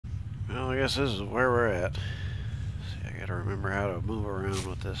I guess this is where we're at. See, I gotta remember how to move around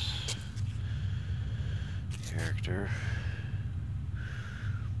with this character.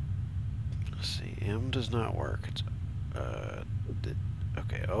 Let's see, M does not work. It's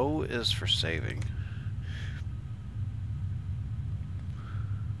okay, O is for saving.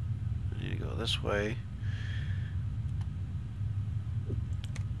 I need to go this way.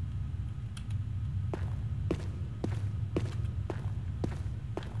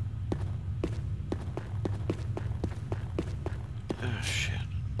 Oh shit.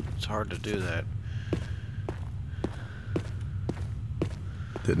 It's hard to do that.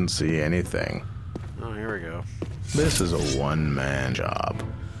 Didn't see anything. Oh, here we go. This is a one-man job.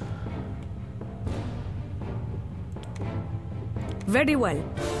 Very well.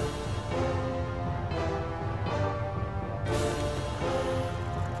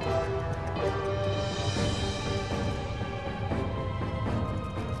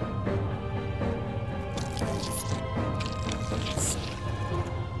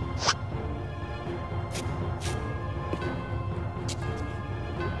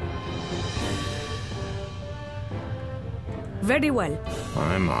 Very well.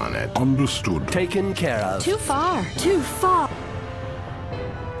 I'm on it. Understood. Taken care of. Too far. Too far.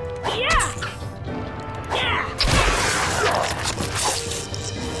 Yeah! Yeah!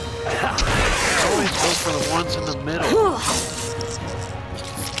 Always go for the ones in the middle.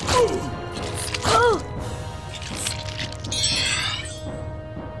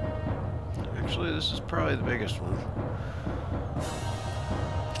 Actually, this is probably the biggest one.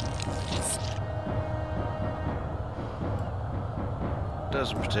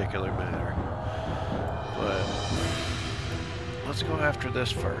 Doesn't particularly matter, but let's go after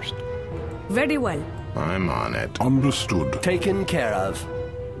this first. Very well. I'm on it. Understood. Taken care of.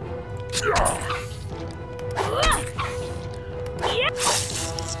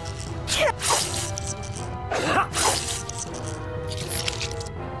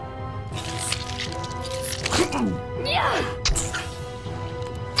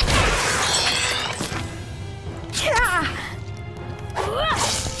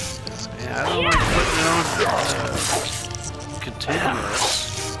 Yeah, I don't like putting it on continuous.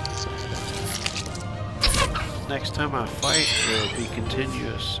 Next time I fight, it'll be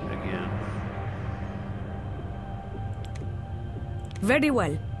continuous again. Very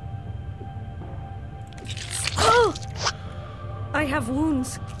well. I have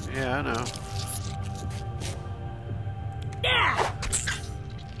wounds. Yeah, I know.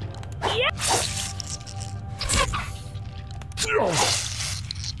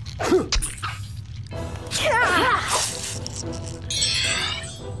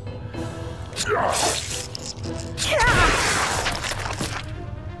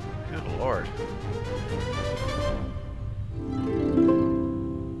 Good Lord.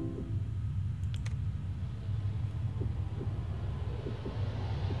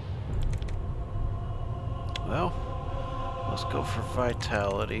 Well, let's go for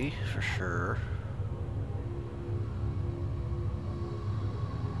vitality for sure.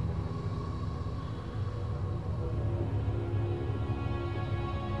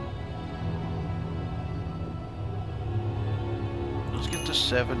 Let's get to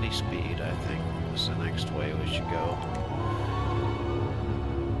 70 speed, I think. Is the next way we should go.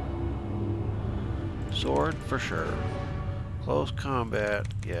 Sword for sure. Close combat,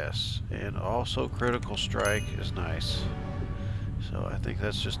 yes. And also critical strike is nice. So I think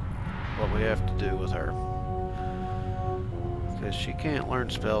that's just what we have to do with her. Because she can't learn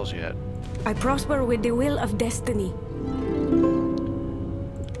spells yet. I prosper with the will of destiny.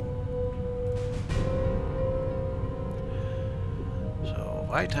 So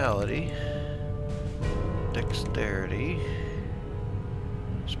vitality, dexterity,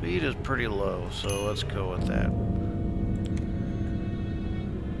 speed is pretty low, so let's go with that.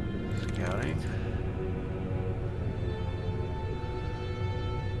 Scouting.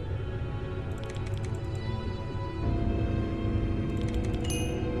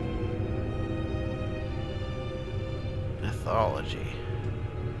 Mythology.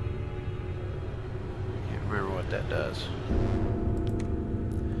 Can't remember what that does.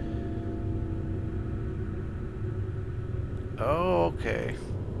 Oh, okay.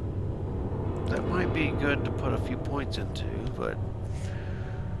 That might be good to put a few points into, but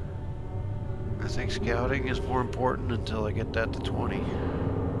I think scouting is more important until I get that to 20.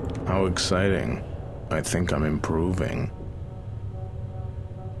 How exciting. I think I'm improving.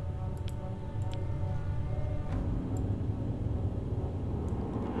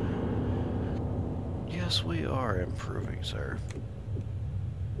 Yes, we are improving, sir.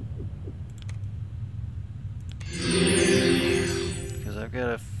 Because I've I've got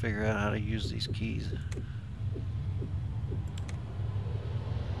to figure out how to use these keys.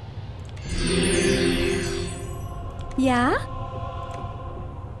 Yeah?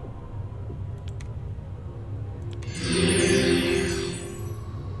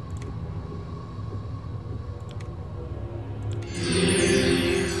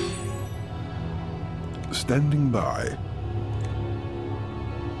 Standing by.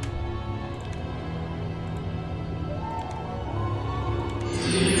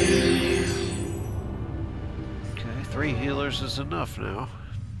 Okay, 3 healers is enough now.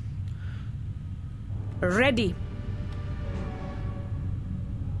 Ready.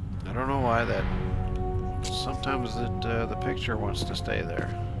 I don't know why that... Sometimes the picture wants to stay there.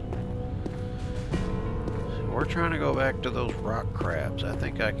 We're trying to go back to those rock crabs. I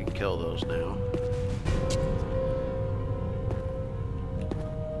think I can kill those now.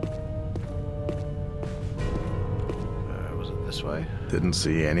 Was it this way? Didn't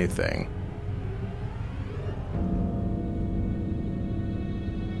see anything.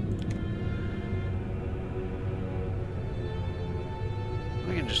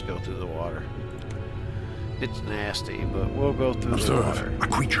 We can just go through the water. It's nasty, but we'll go through the Observe water. a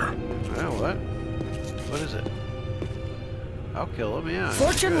creature. Oh, what? What is it? I'll kill him, yeah.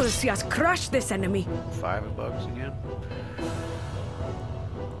 Fortune good. will see us crush this enemy. 5 bugs again?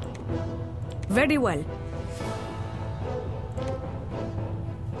 Very well.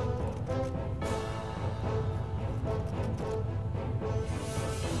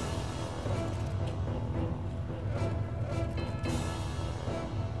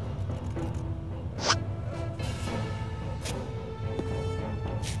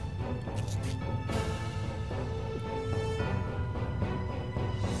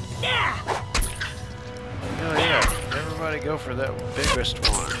 Oh yeah, everybody go for that biggest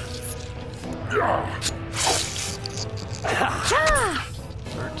one.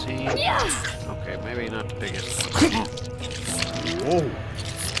 13. Okay, maybe not the biggest one. Whoa.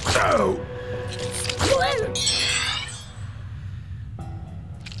 Oh.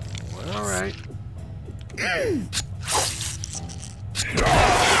 Well, alright. An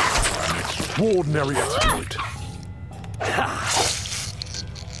extraordinary exploit.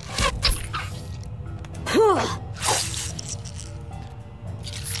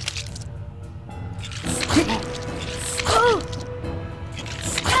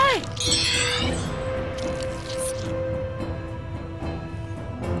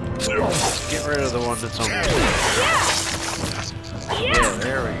 Get rid of the one that's almost there. Yeah,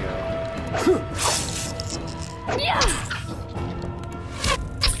 there we go.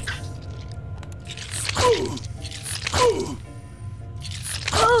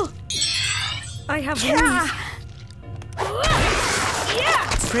 I have wings.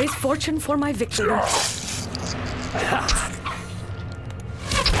 Praise fortune for my victory.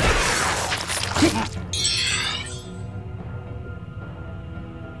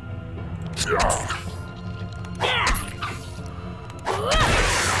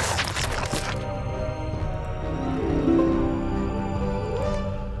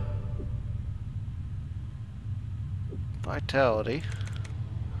 Vitality.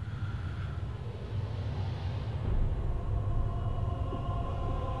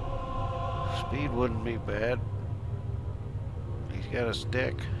 Speed wouldn't be bad. He's got a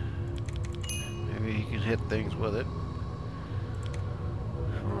stick. Maybe he can hit things with it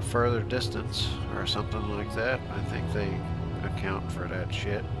from a further distance or something like that. I think they account for that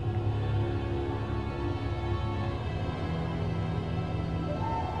shit.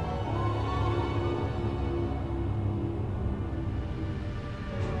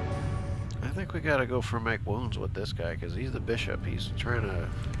 I think we gotta go for make wounds with this guy because he's the bishop. He's trying to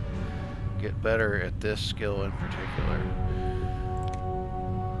get better at this skill in particular.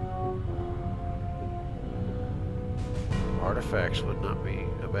 Artifacts would not be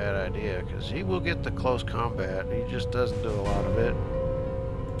a bad idea because he will get the close combat. He just doesn't do a lot of it.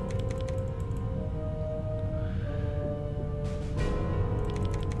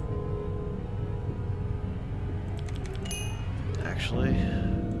 Actually,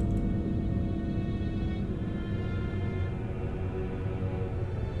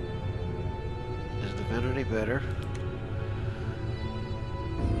 is divinity better?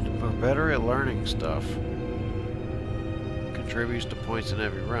 We're better at learning stuff. Contributes to points in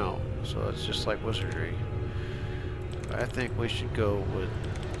every realm, so it's just like Wizardry. I think we should go with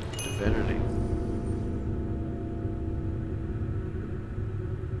divinity.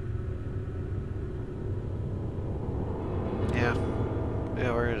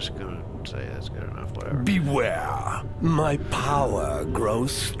 Yeah, we're just gonna say that's good enough, whatever. Beware, my power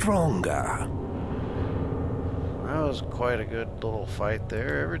grows stronger. Oh, was quite a good little fight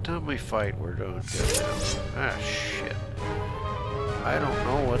there. Every time we fight, we're doing good now. Ah, shit. I don't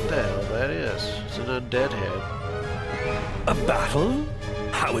know what the hell that is. It's an undead head. A battle?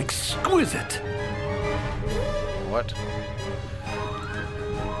 How exquisite! What?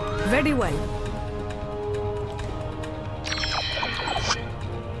 Very well.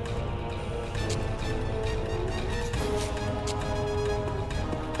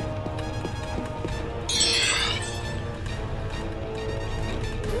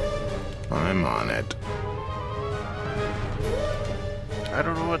 I'm on it. I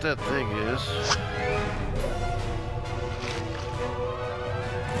don't know what that thing is.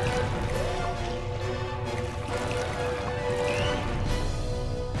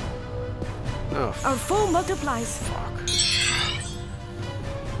 Oh, Our foe multiplies. fuck.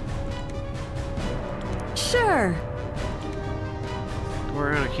 Sure.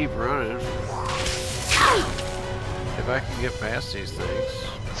 We're gonna keep running. If I can get past these things.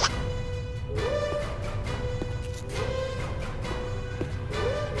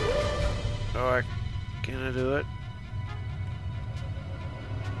 Oh, can I do it?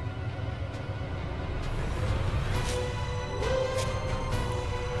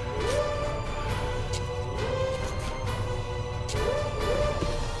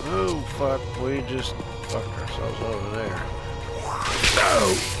 Oh, fuck. We just fucked ourselves over there.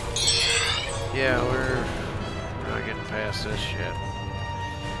 Yeah, we're not getting past this shit.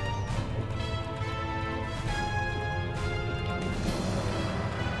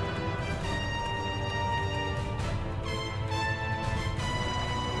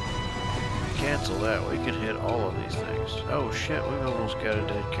 Cancel that. We can hit all of these things. Oh shit, we've almost got a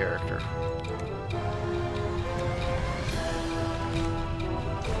dead character.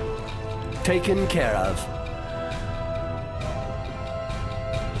 Taken care of.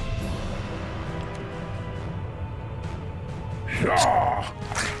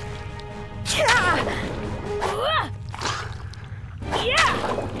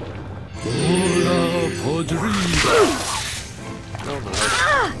 Oh no.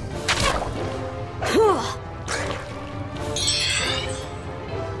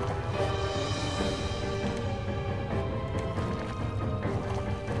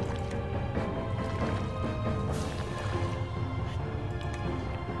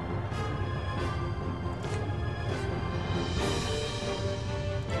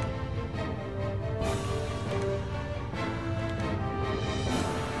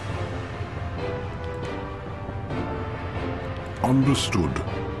 Understood.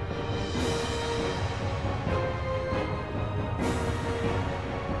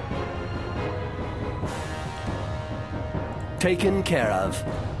 Taken care of.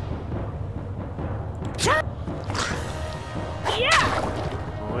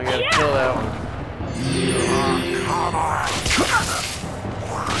 Well, we gotta kill that one.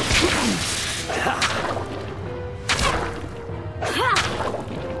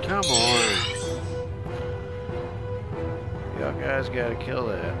 Come on. Y'all guys gotta kill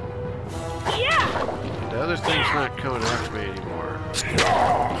that. The other thing's not coming after me anymore.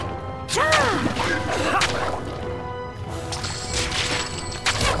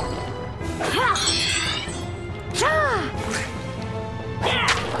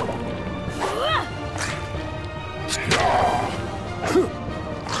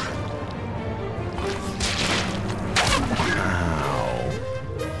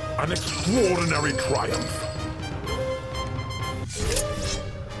 An extraordinary triumph.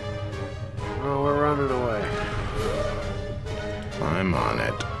 Oh, we're running away. I'm on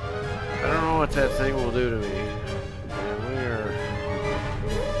it. I don't know what that thing will do to me. And we are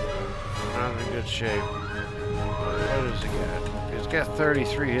not in good shape. What has it got? It's got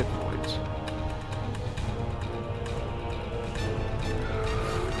 33 hit points.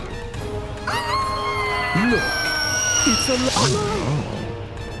 Look, it's alive.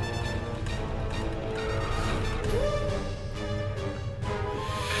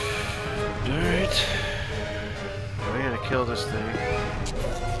 Alright. We gotta kill this thing.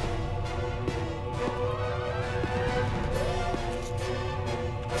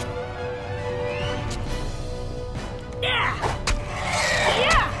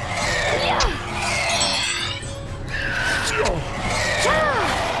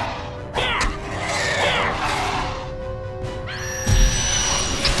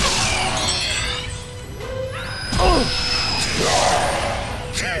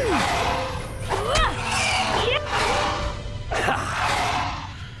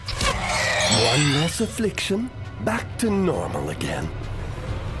 One less affliction, back to normal again.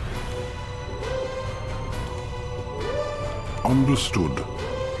 Understood.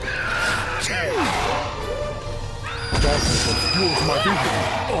 Darkness obscures my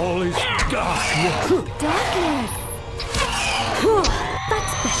vision. All is dark. Darkness.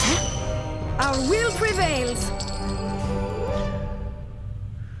 That's better. Our will prevails.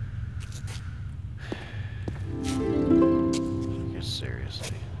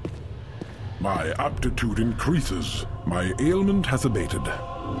 Seriously. My aptitude increases. My ailment has abated.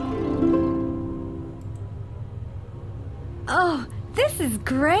 Oh, this is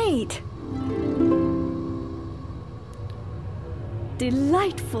great.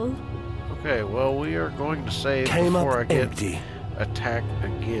 Delightful. Okay, well, we are going to save Came before I up get empty. attacked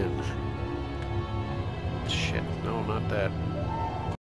again. Shit, no, not that.